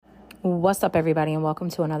What's up, everybody, and welcome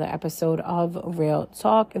to another episode of Real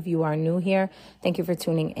Talk. If you are new here, thank you for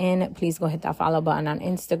tuning in. Please go hit that follow button on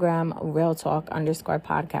Instagram, Real Talk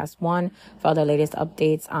 _podcast 1 for all the latest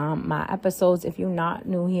updates on my episodes. If you're not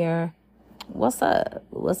new here, what's up?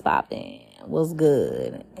 What's poppin'? What's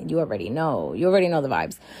good? You already know. You already know the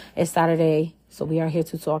vibes. It's Saturday, so we are here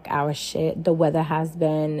to talk our shit. The weather has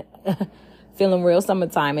been feeling real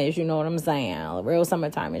summertime-ish, you know what I'm saying? Real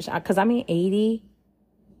summertime-ish. Because,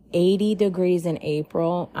 80 degrees in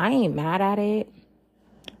April. I ain't mad at it.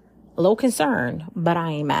 A little concerned, but I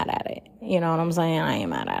ain't mad at it. You know what I'm saying? I ain't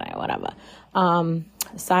mad at it. Whatever.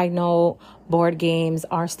 Side note, board games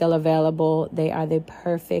are still available. They are the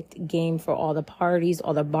perfect game for all the parties,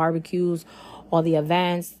 all the barbecues, all the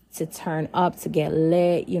events, to turn up, to get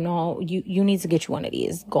lit. You know, you need to get you one of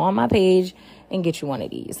these. Go on my page and get you one of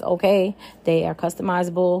these, okay? They are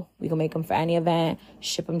customizable. We can make them for any event,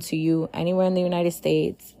 ship them to you anywhere in the United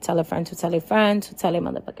States. Tell a friend to tell a friend to tell a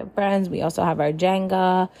motherfucking friends. We also have our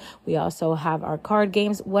Jenga. We also have our card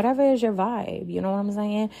games, whatever is your vibe. You know what I'm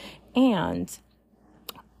saying? And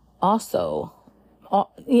also,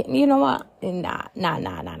 you know what? Not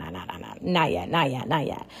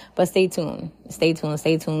yet. But stay tuned,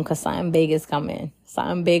 because something big is coming.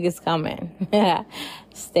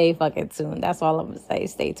 Stay fucking tuned. That's all I'm gonna say.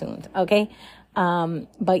 Stay tuned, okay?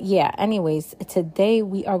 But yeah, anyways, today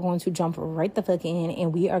we are going to jump right the fuck in,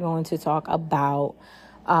 and we are going to talk about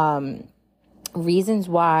reasons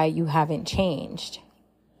why you haven't changed,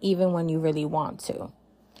 even when you really want to,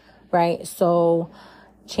 right? So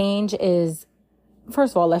change is,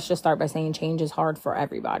 first of all, let's just start by saying change is hard for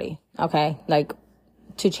everybody, okay? Like,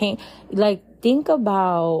 to change, like, think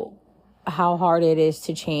about how hard it is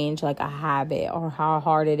to change, like, a habit, or how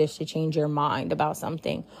hard it is to change your mind about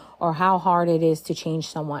something, or how hard it is to change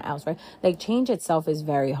someone else, right? Like, change itself is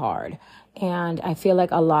very hard. And I feel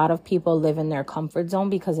like a lot of people live in their comfort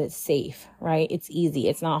zone because it's safe, right? It's easy.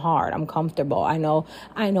 It's not hard. I'm comfortable. I know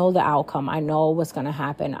the outcome. I know what's going to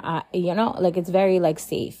happen. It's very, like,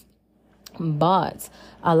 safe. But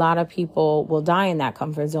a lot of people will die in that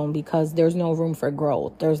comfort zone because there's no room for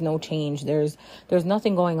growth. There's no change. There's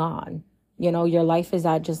nothing going on. You know, your life is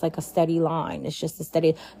at just like a steady line. It's just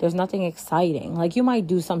there's nothing exciting. Like, you might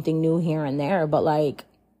do something new here and there, but like,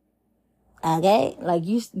 okay, like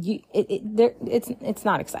it's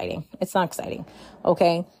not exciting. It's not exciting.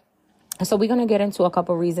 Okay. So we're going to get into a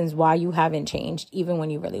couple reasons why you haven't changed, even when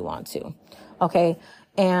you really want to. Okay.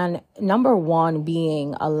 And number one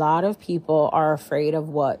being, a lot of people are afraid of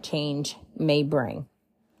what change may bring.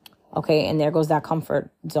 Okay. And there goes that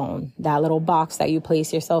comfort zone, that little box that you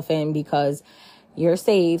place yourself in because you're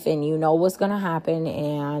safe and you know what's going to happen.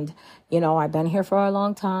 And, you know, I've been here for a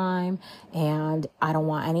long time and I don't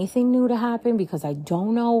want anything new to happen because I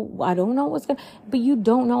don't know what's going to, but you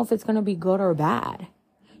don't know if it's going to be good or bad.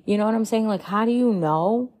 You know what I'm saying? Like, how do you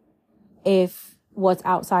know if what's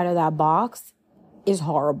outside of that box is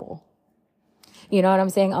horrible? You know what I'm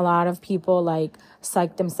saying? A lot of people like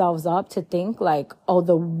psych themselves up to think like, oh,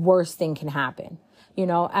 the worst thing can happen, you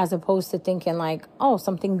know, as opposed to thinking like, oh,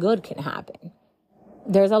 something good can happen.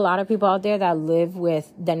 There's a lot of people out there that live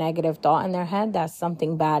with the negative thought in their head that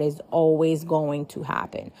something bad is always going to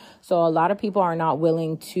happen. So a lot of people are not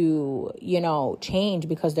willing to, you know, change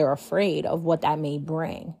because they're afraid of what that may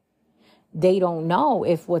bring. They don't know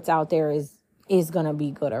if what's out there is going to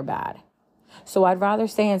be good or bad. So I'd rather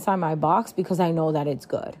stay inside my box because I know that it's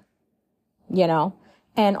good, you know,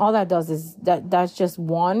 and all that does is that's just,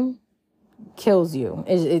 one, kills you.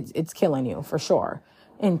 It's killing you for sure.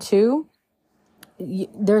 And two,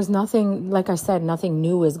 there's nothing, like I said, nothing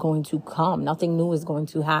new is going to come. Nothing new is going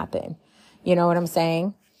to happen. You know what I'm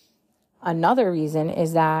saying? Another reason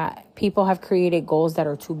is that people have created goals that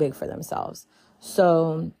are too big for themselves.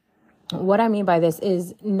 So what I mean by this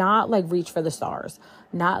is not like reach for the stars,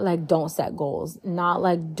 not like don't set goals, not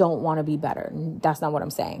like don't want to be better. That's not what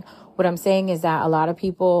I'm saying. What I'm saying is that a lot of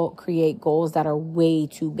people create goals that are way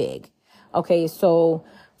too big. Okay, so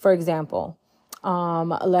for example,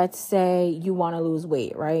 let's say you want to lose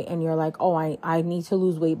weight, right? And you're like, oh, I need to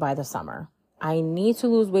lose weight by the summer. I need to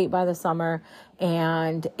lose weight by the summer,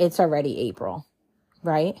 and it's already April,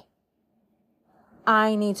 right?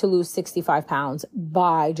 I need to lose 65 pounds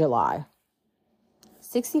by July.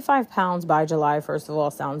 65 pounds by July, first of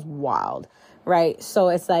all, sounds wild, right? So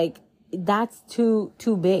it's like, that's too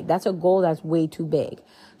big. That's a goal that's way too big.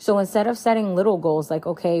 So instead of setting little goals like,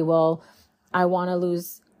 okay, well, I want to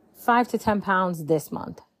lose 5 to 10 pounds this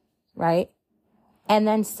month, right? And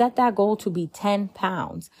then set that goal to be 10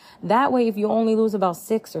 pounds. That way, if you only lose about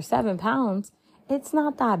 6 or 7 pounds, it's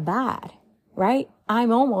not that bad. right?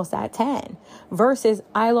 I'm almost at 10 versus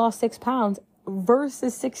I lost 6 pounds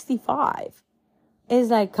versus 65. It's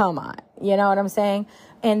like, come on. You know what I'm saying?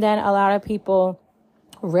 And then a lot of people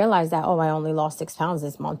realize that, oh, I only lost 6 pounds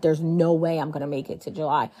this month. There's no way I'm going to make it to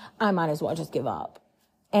July. I might as well just give up.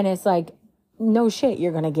 And it's like, no shit,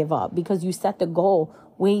 you're going to give up because you set the goal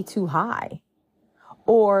way too high.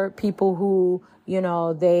 Or people who, you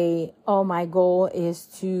know, my goal is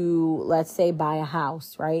to, let's say, buy a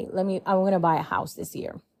house, right? I'm going to buy a house this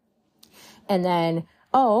year. And then,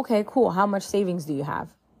 oh, okay, cool. How much savings do you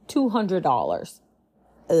have? $200.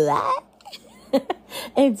 That?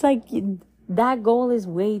 It's like, that goal is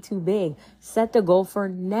way too big. Set the goal for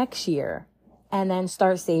next year and then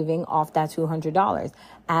start saving off that $200.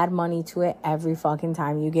 Add money to it every fucking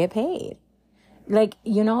time you get paid. Like,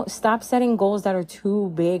 you know, stop setting goals that are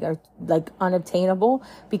too big or like unobtainable,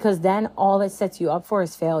 because then all it sets you up for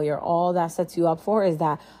is failure. All that sets you up for is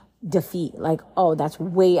that defeat. Like, oh, that's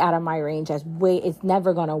way out of my range. It's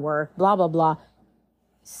never going to work. Blah, blah, blah.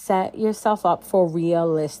 Set yourself up for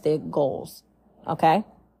realistic goals. Okay.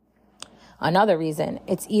 Another reason,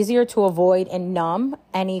 it's easier to avoid and numb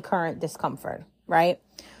any current discomfort, right?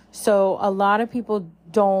 So a lot of people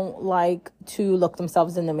don't like to look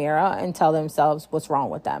themselves in the mirror and tell themselves what's wrong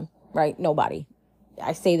with them, right? Nobody.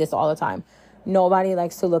 I say this all the time. Nobody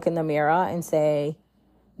likes to look in the mirror and say,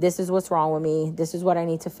 this is what's wrong with me. This is what I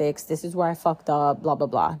need to fix. This is where I fucked up, blah, blah,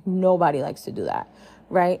 blah. Nobody likes to do that,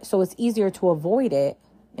 right? So it's easier to avoid it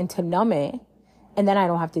and to numb it, and then I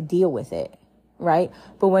don't have to deal with it. Right?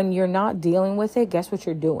 But when you're not dealing with it, guess what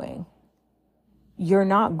you're doing? You're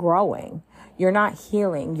not growing. You're not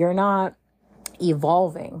healing. You're not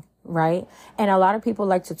evolving, right? And a lot of people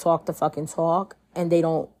like to talk the fucking talk and they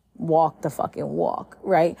don't walk the fucking walk,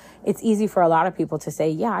 right? It's easy for a lot of people to say,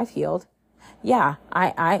 yeah, I've healed. Yeah,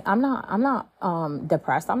 I'm not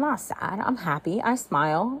depressed. I'm not sad. I'm happy. I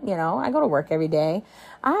smile, you know, I go to work every day.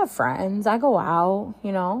 I have friends. I go out,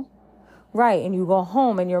 you know. Right, and you go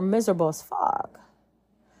home and you're miserable as fuck.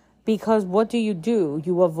 Because what do?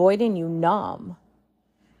 You avoid and you numb.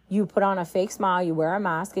 You put on a fake smile, you wear a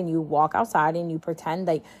mask, and you walk outside and you pretend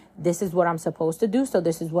like this is what I'm supposed to do, so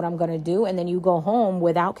this is what I'm going to do. And then you go home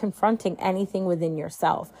without confronting anything within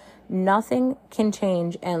yourself. Nothing can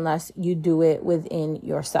change unless you do it within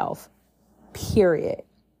yourself. Period.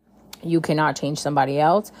 You cannot change somebody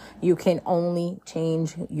else. You can only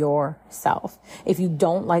change yourself. If you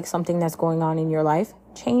don't like something that's going on in your life,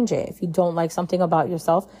 change it. If you don't like something about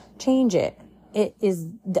yourself, change it. It is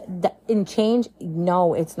in change.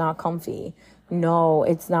 No, it's not comfy. No,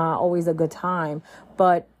 it's not always a good time.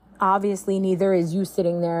 But obviously neither is you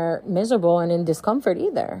sitting there miserable and in discomfort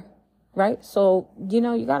either. Right? So, you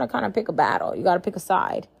know, you got to kind of pick a battle. You got to pick a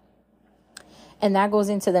side. And that goes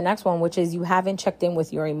into the next one, which is you haven't checked in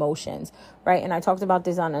with your emotions, right? And I talked about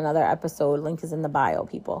this on another episode. Link is in the bio,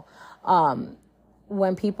 people.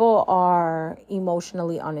 When people are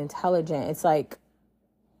emotionally unintelligent, it's like,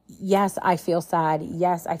 yes, I feel sad.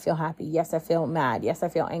 Yes, I feel happy. Yes, I feel mad. Yes, I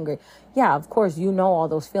feel angry. Yeah, of course, you know all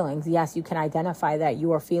those feelings. Yes, you can identify that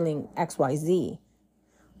you are feeling XYZ.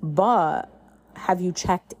 But have you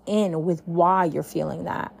checked in with why you're feeling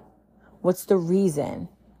that? What's the reason?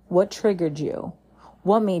 What triggered you?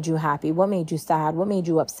 What made you happy? What made you sad? What made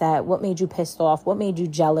you upset? What made you pissed off? What made you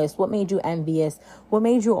jealous? What made you envious? What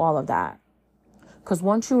made you all of that? Because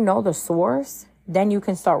once you know the source, then you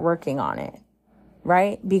can start working on it,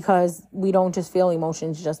 right? Because we don't just feel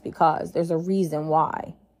emotions just because. There's a reason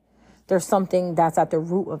why. There's something that's at the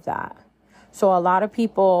root of that. So a lot of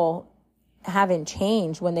people haven't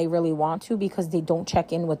changed when they really want to because they don't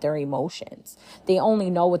check in with their emotions. They only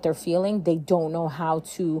know what they're feeling. They don't know how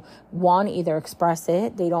to, either express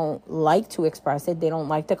it. They don't like to express it. They don't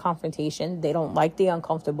like the confrontation. They don't like the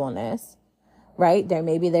uncomfortableness, right?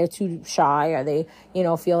 Maybe they're too shy, or they,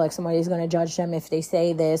 feel like somebody's going to judge them if they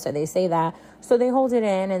say this or they say that. So they hold it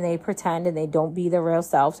in and they pretend and they don't be their real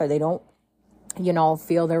selves, or they don't,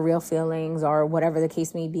 feel their real feelings or whatever the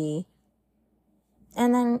case may be.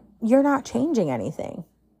 And then you're not changing anything,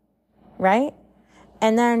 right?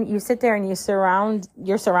 And then you sit there and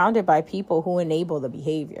you're surrounded by people who enable the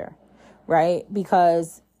behavior, right?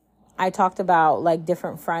 Because I talked about like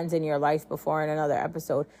different friends in your life before in another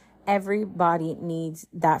episode. Everybody needs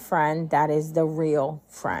that friend that is the real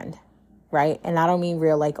friend, right? And I don't mean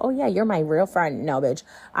real like, oh yeah, you're my real friend. No, bitch.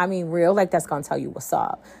 I mean real like that's going to tell you what's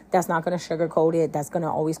up. That's not going to sugarcoat it. That's going to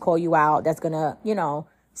always call you out. That's going to,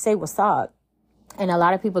 say what's up. And a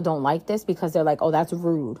lot of people don't like this because they're like, oh, that's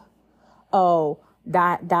rude. Oh,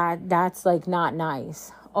 that's like not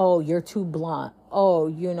nice. Oh, you're too blunt. Oh,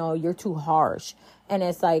 you're too harsh. And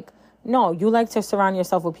it's like, No, you like to surround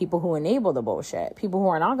yourself with people who enable the bullshit, people who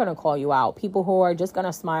are not going to call you out, people who are just going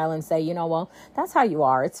to smile and say, you know, well, that's how you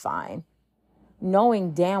are. It's fine.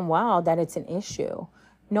 Knowing damn well that it's an issue,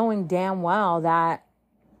 knowing damn well that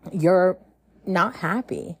you're not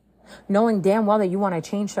happy, knowing damn well that you want to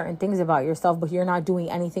change certain things about yourself, but you're not doing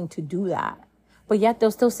anything to do that. But yet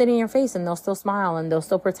they'll still sit in your face and they'll still smile and they'll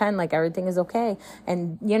still pretend like everything is okay.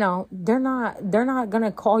 And, you know, they're not going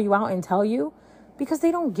to call you out and tell you because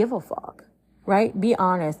they don't give a fuck, right? Be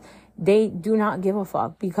honest. They do not give a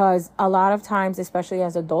fuck, because a lot of times, especially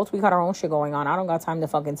as adults, we got our own shit going on. I don't got time to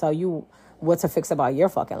fucking tell you what to fix about your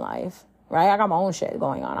fucking life, right? I got my own shit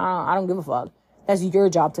going on. I don't give a fuck. That's your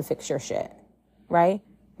job to fix your shit, right?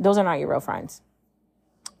 Those are not your real friends.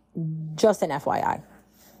 Just an FYI.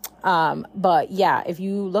 But yeah, if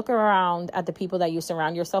you look around at the people that you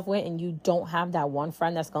surround yourself with and you don't have that one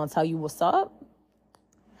friend that's going to tell you what's up,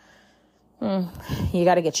 you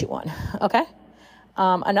got to get you one. Okay.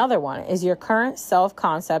 Another one is your current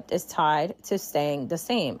self-concept is tied to staying the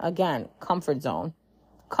same. Again, comfort zone.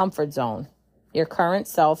 Your current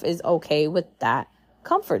self is okay with that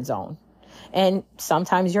comfort zone. And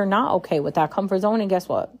sometimes you're not okay with that comfort zone. And guess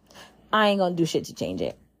what? I ain't going to do shit to change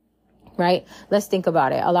it. Right? Let's think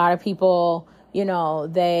about it. A lot of people, you know,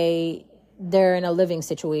 they're in a living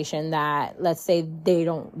situation that, let's say,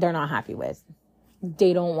 they're not happy with.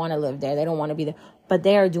 They don't want to live there. They don't want to be there. But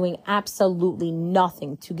they are doing absolutely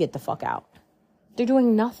nothing to get the fuck out. They're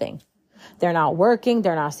doing nothing. They're not working.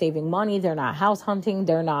 They're not saving money. They're not house hunting.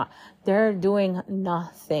 They're doing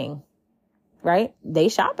nothing. Right? They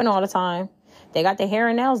shopping all the time. They got their hair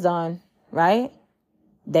and nails done. Right?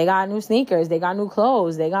 They got new sneakers. They got new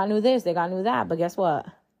clothes. They got new this. They got new that. But guess what?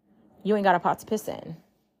 You ain't got a pot to piss in.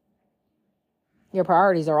 Your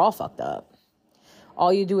priorities are all fucked up.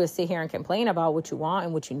 All you do is sit here and complain about what you want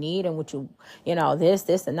and what you need and what you know, this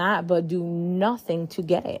and that, but do nothing to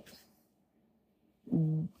get it.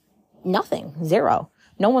 Nothing. Zero.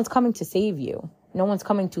 No one's coming to save you. No one's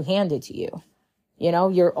coming to hand it to you. You know,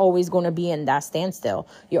 you're always going to be in that standstill.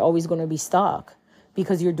 You're always going to be stuck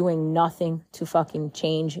because you're doing nothing to fucking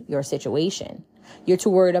change your situation. You're too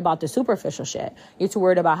worried about the superficial shit. You're too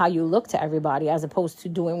worried about how you look to everybody as opposed to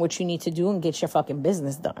doing what you need to do and get your fucking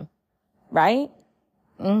business done. Right?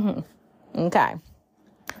 Okay.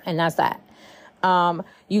 And that's that.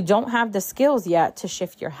 You don't have the skills yet to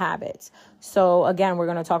shift your habits. So again, we're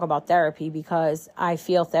going to talk about therapy because I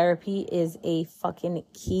feel therapy is a fucking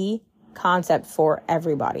key concept for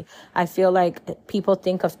everybody. I feel like people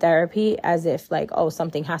think of therapy as if like, oh,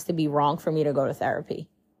 something has to be wrong for me to go to therapy.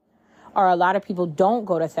 Or a lot of people don't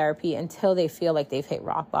go to therapy until they feel like they've hit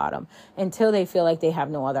rock bottom, until they feel like they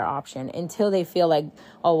have no other option, until they feel like,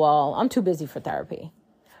 oh, well, I'm too busy for therapy.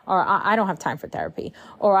 Or I don't have time for therapy.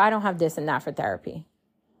 Or I don't have this and that for therapy.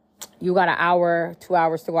 You got an hour, 2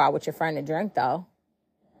 hours to go out with your friend and drink, though.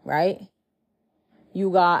 Right? You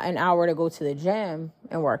got an hour to go to the gym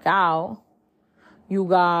and work out. You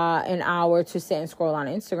got an hour to sit and scroll on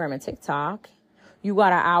Instagram and TikTok. You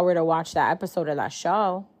got an hour to watch that episode of that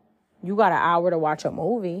show. You got an hour to watch a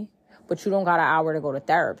movie. But you don't got an hour to go to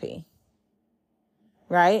therapy.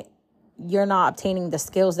 Right? You're not obtaining the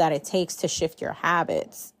skills that it takes to shift your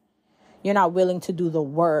habits. You're not willing to do the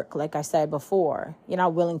work, like I said before. You're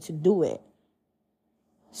not willing to do it.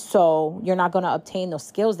 So you're not going to obtain those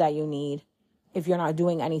skills that you need if you're not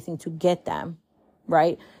doing anything to get them,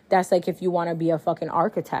 right? That's like if you want to be a fucking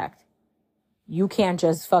architect. You can't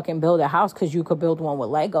just fucking build a house because you could build one with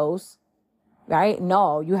Legos, right?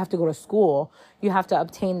 No, you have to go to school. You have to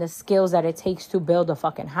obtain the skills that it takes to build a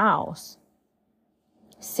fucking house.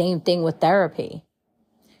 Same thing with therapy.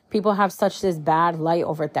 People have such this bad light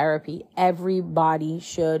over therapy. Everybody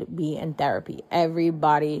should be in therapy.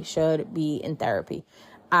 Everybody should be in therapy.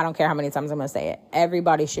 I don't care how many times I'm going to say it.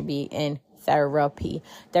 Everybody should be in therapy.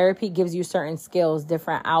 Therapy gives you certain skills,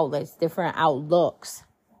 different outlets, different outlooks.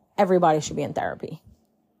 Everybody should be in therapy.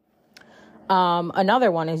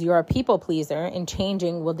 Another one is you're a people pleaser and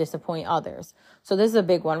changing will disappoint others. So this is a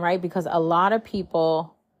big one, right? Because a lot of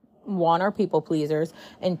people, one, are people pleasers,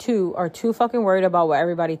 and two, are too fucking worried about what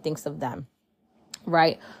everybody thinks of them,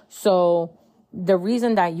 right? So the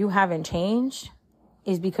reason that you haven't changed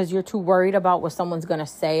is because you're too worried about what someone's going to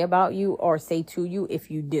say about you or say to you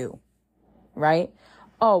if you do, right?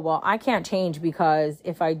 Oh, well, I can't change because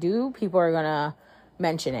if I do, people are going to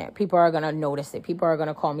mention it. People are going to notice it. People are going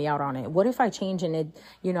to call me out on it. What if I change in it?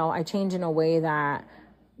 You know, I change in a way that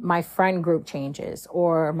my friend group changes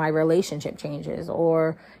or my relationship changes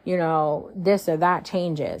or, you know, this or that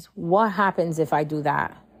changes. What happens if I do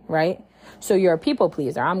that? Right? So you're a people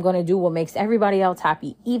pleaser. I'm going to do what makes everybody else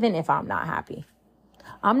happy, even if I'm not happy.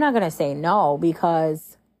 I'm not going to say no,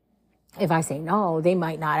 because if I say no, they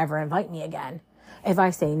might not ever invite me again. If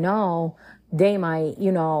I say no, they might,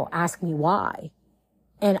 ask me why.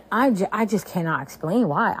 And I just cannot explain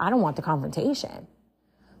why. I don't want the confrontation.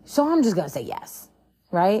 So I'm just going to say yes,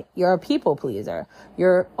 right? You're a people pleaser.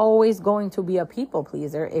 You're always going to be a people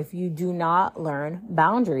pleaser if you do not learn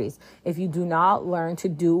boundaries, if you do not learn to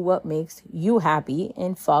do what makes you happy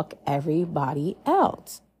and fuck everybody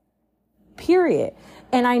else. Period.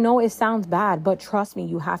 And I know it sounds bad, but trust me,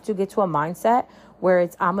 you have to get to a mindset where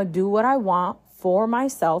it's, I'm going to do what I want for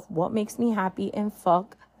myself, what makes me happy, and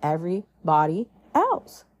fuck everybody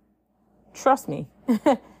else. Trust me.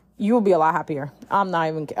 You will be a lot happier. I'm not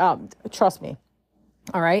even, trust me.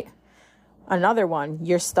 All right. Another one,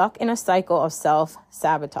 you're stuck in a cycle of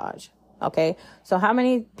self-sabotage. Okay. So how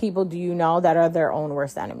many people do you know that are their own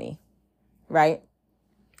worst enemy? Right?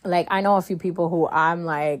 Like, I know a few people who I'm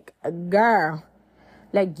like, girl,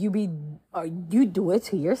 like you do it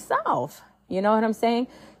to yourself. You know what I'm saying?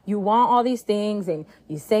 You want all these things and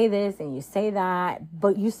you say this and you say that,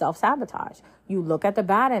 but you self-sabotage. You look at the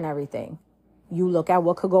bad in everything. You look at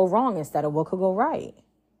what could go wrong instead of what could go right.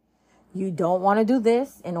 You don't want to do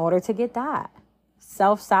this in order to get that.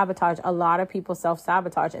 Self-sabotage. A lot of people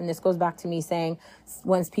self-sabotage. And this goes back to me saying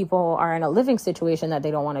when people are in a living situation that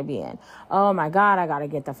they don't want to be in. Oh my God, I got to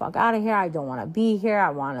get the fuck out of here. I don't want to be here.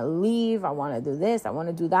 I want to leave. I want to do this. I want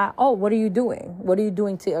to do that. Oh, what are you doing? What are you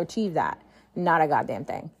doing to achieve that? Not a goddamn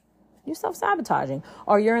thing. You're self-sabotaging.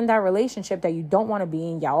 Or you're in that relationship that you don't want to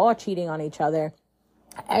be in. Y'all all cheating on each other.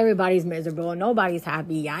 Everybody's miserable. Nobody's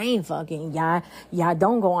happy. Y'all ain't fucking. Y'all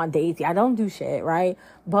don't go on dates. Y'all don't do shit, right?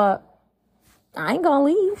 But I ain't gonna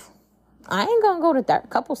leave. I ain't gonna go to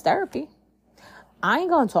couples therapy. I ain't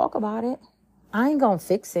gonna talk about it. I ain't gonna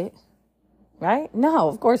fix it. Right? No,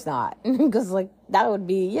 of course not. Because that would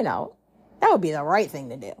be, that would be the right thing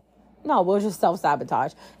to do. No, we'll just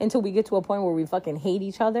self-sabotage until we get to a point where we fucking hate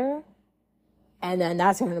each other. And then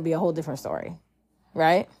that's going to be a whole different story.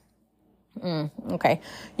 Right? Okay.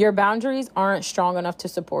 Your boundaries aren't strong enough to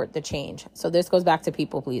support the change. So this goes back to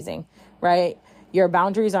people pleasing, right? Your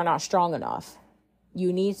boundaries are not strong enough.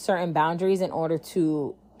 You need certain boundaries in order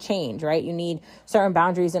to change, right? You need certain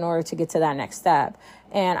boundaries in order to get to that next step.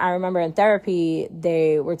 And I remember in therapy,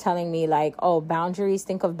 they were telling me boundaries,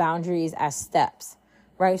 think of boundaries as steps,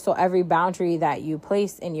 right? So every boundary that you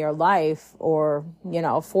place in your life or,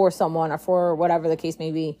 for someone or for whatever the case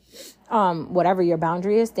may be, whatever your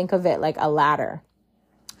boundary is, think of it like a ladder.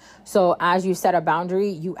 So as you set a boundary,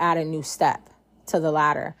 you add a new step to the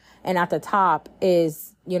ladder. And at the top is,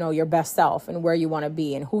 your best self and where you want to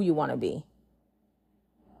be and who you want to be.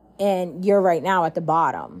 And you're right now at the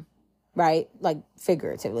bottom, right? Like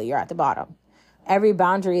figuratively, you're at the bottom. Every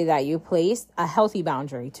boundary that you place, a healthy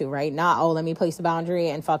boundary too, right? Not, let me place a boundary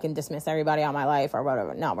and fucking dismiss everybody out of my life or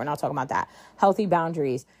whatever. No, we're not talking about that. Healthy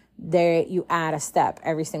boundaries, there you add a step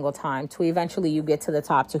every single time to eventually you get to the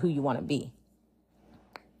top to who you want to be.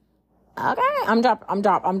 Okay, I'm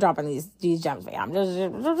dropping these gems for you. I'm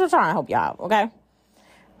just trying to help you out, okay?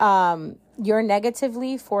 You're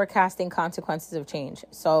negatively forecasting consequences of change.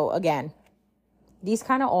 So again, these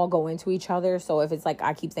kind of all go into each other. So if it's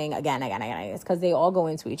I keep saying again, it's because they all go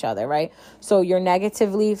into each other, right? So you're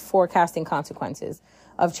negatively forecasting consequences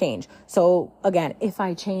of change. So again, if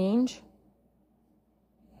I change,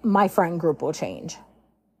 my friend group will change,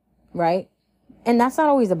 right? And that's not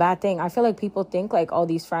always a bad thing. I feel like people think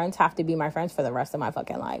these friends have to be my friends for the rest of my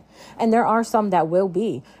fucking life. And there are some that will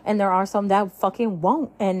be, and there are some that fucking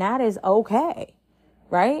won't. And that is okay,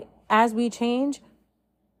 right? As we change,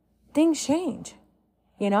 things change.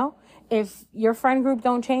 If your friend group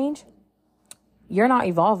don't change, you're not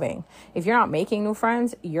evolving. If you're not making new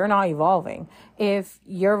friends, you're not evolving. If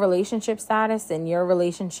your relationship status and your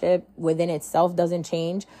relationship within itself doesn't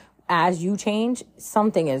change as you change,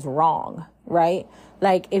 something is wrong, right?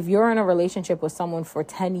 If you're in a relationship with someone for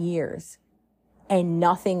 10 years and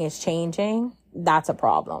nothing is changing, that's a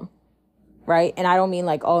problem, right? And I don't mean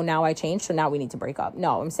now I changed, so now we need to break up.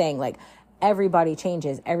 No, I'm saying everybody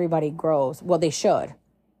changes, everybody grows. Well, they should.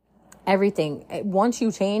 Everything, once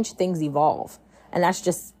you change, things evolve. And that's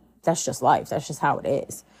just life. That's just how it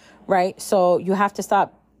is, right? So you have to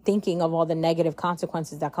stop thinking of all the negative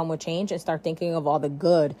consequences that come with change and start thinking of all the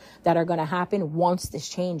good that are going to happen once this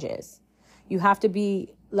changes. You have to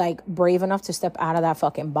be brave enough to step out of that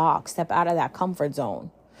fucking box, step out of that comfort zone,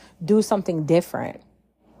 do something different.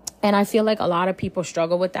 And I feel like a lot of people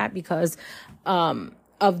struggle with that because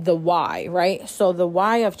of the why, right? So the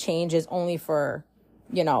why of change is only for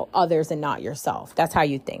others and not yourself. That's how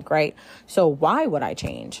you think, right? So why would I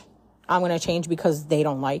change? I'm going to change because they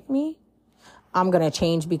don't like me. I'm going to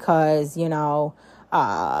change because,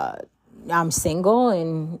 I'm single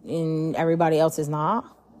and everybody else is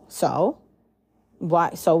not. So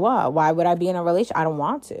what? Why would I be in a relationship? I don't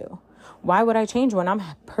want to. Why would I change when I'm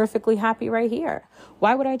perfectly happy right here?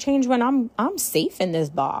 Why would I change when I'm safe in this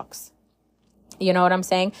box? You know what I'm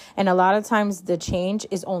saying? And a lot of times the change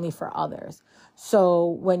is only for others.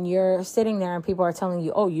 So when you're sitting there and people are telling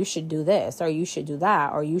you, oh, you should do this, or you should do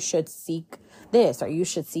that, or you should seek this, or you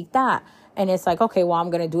should seek that. And it's like, okay, well, I'm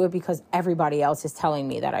going to do it because everybody else is telling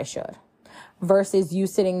me that I should. Versus you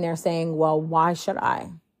sitting there saying, well, why should I?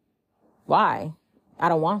 Why? I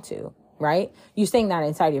don't want to, right? You saying that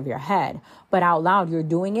inside of your head, but out loud, you're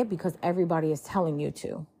doing it because everybody is telling you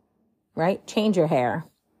to, right? Change your hair.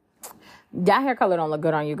 That hair color don't look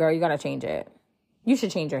good on you, girl. You got to change it. You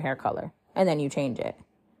should change your hair color and then you change it.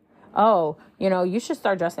 Oh, you should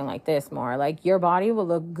start dressing like this more. Like your body will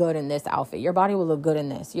look good in this outfit. Your body will look good in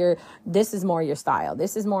this. This is more your style.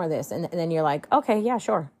 This is more this. And then you're like, okay, yeah,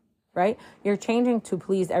 sure. Right? You're changing to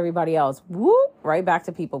please everybody else. Whoop, right back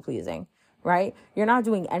to people pleasing, right? You're not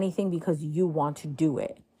doing anything because you want to do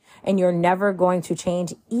it. And you're never going to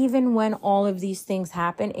change even when all of these things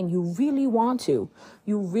happen and you really want to.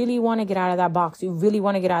 You really want to get out of that box. You really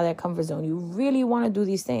want to get out of that comfort zone. You really want to do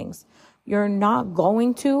these things. You're not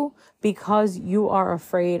going to because you are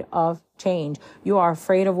afraid of change. You are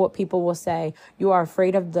afraid of what people will say. You are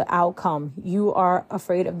afraid of the outcome. You are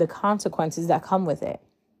afraid of the consequences that come with it.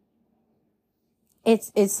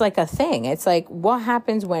 It's like a thing. It's like what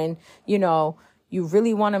happens when, you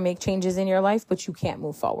really want to make changes in your life, but you can't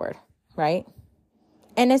move forward, right?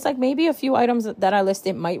 And it's like maybe a few items that I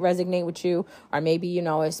listed might resonate with you, or maybe,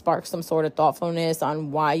 it sparks some sort of thoughtfulness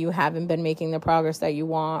on why you haven't been making the progress that you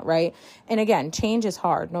want, right? And again, change is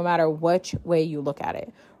hard, no matter which way you look at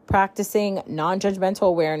it. Practicing non-judgmental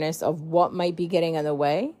awareness of what might be getting in the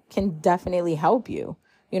way can definitely help you.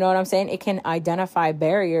 You know what I'm saying? It can identify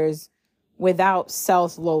barriers without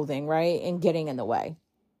self-loathing, right? And getting in the way.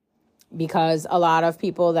 Because a lot of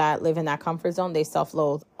people that live in that comfort zone, they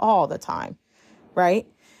self-loathe all the time, right?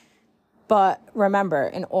 But remember,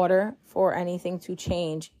 in order for anything to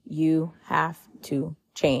change, you have to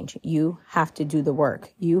change. You have to do the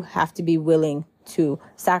work. You have to be willing to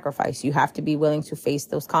sacrifice. You have to be willing to face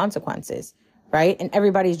those consequences, right? And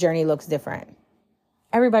everybody's journey looks different.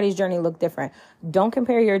 Everybody's journey looks different. Don't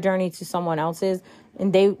compare your journey to someone else's,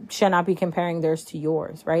 and they should not be comparing theirs to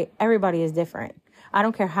yours, right? Everybody is different. I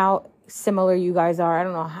don't care how similar you guys are.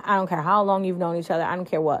 I don't care how long you've known each other. I don't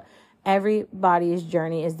care what. Everybody's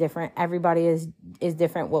journey is different. Everybody is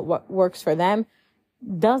different. What works for them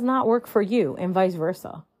does not work for you, and vice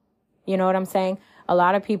versa. You know what I'm saying? A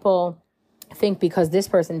lot of people think because this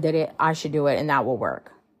person did it, I should do it, and that will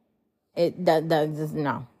work.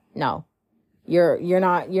 No. You're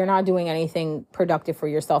not doing anything productive for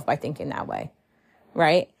yourself by thinking that way,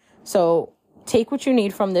 right? So take what you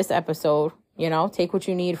need from this episode. Take what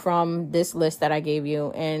you need from this list that I gave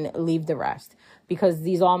you and leave the rest, because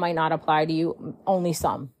these all might not apply to you. Only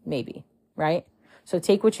some, maybe, right? So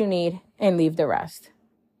take what you need and leave the rest.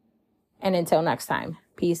 And until next time,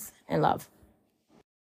 peace and love.